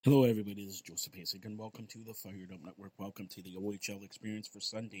Hello, everybody. This is Joseph Hasek, and welcome to the Fired Up Network. Welcome to the OHL experience for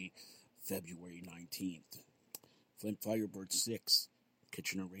Sunday, February 19th. Flint Firebirds 6,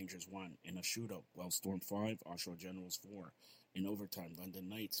 Kitchener Rangers 1 in a shootout, Wellstorm 5, Oshawa Generals 4. In overtime, London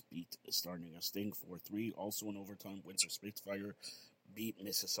Knights beat Starting a Sting 4-3. Also in overtime, Windsor Spitfire beat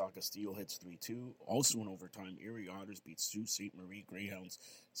Mississauga Steelheads 3-2. Also in overtime, Erie Otters beat Sault Ste. Marie Greyhounds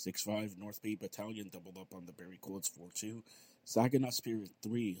 6-5. North Bay Battalion doubled up on the Barrie Colts 4-2. Saginaw Spirit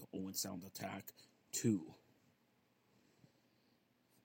 3, Owen Sound Attack 2.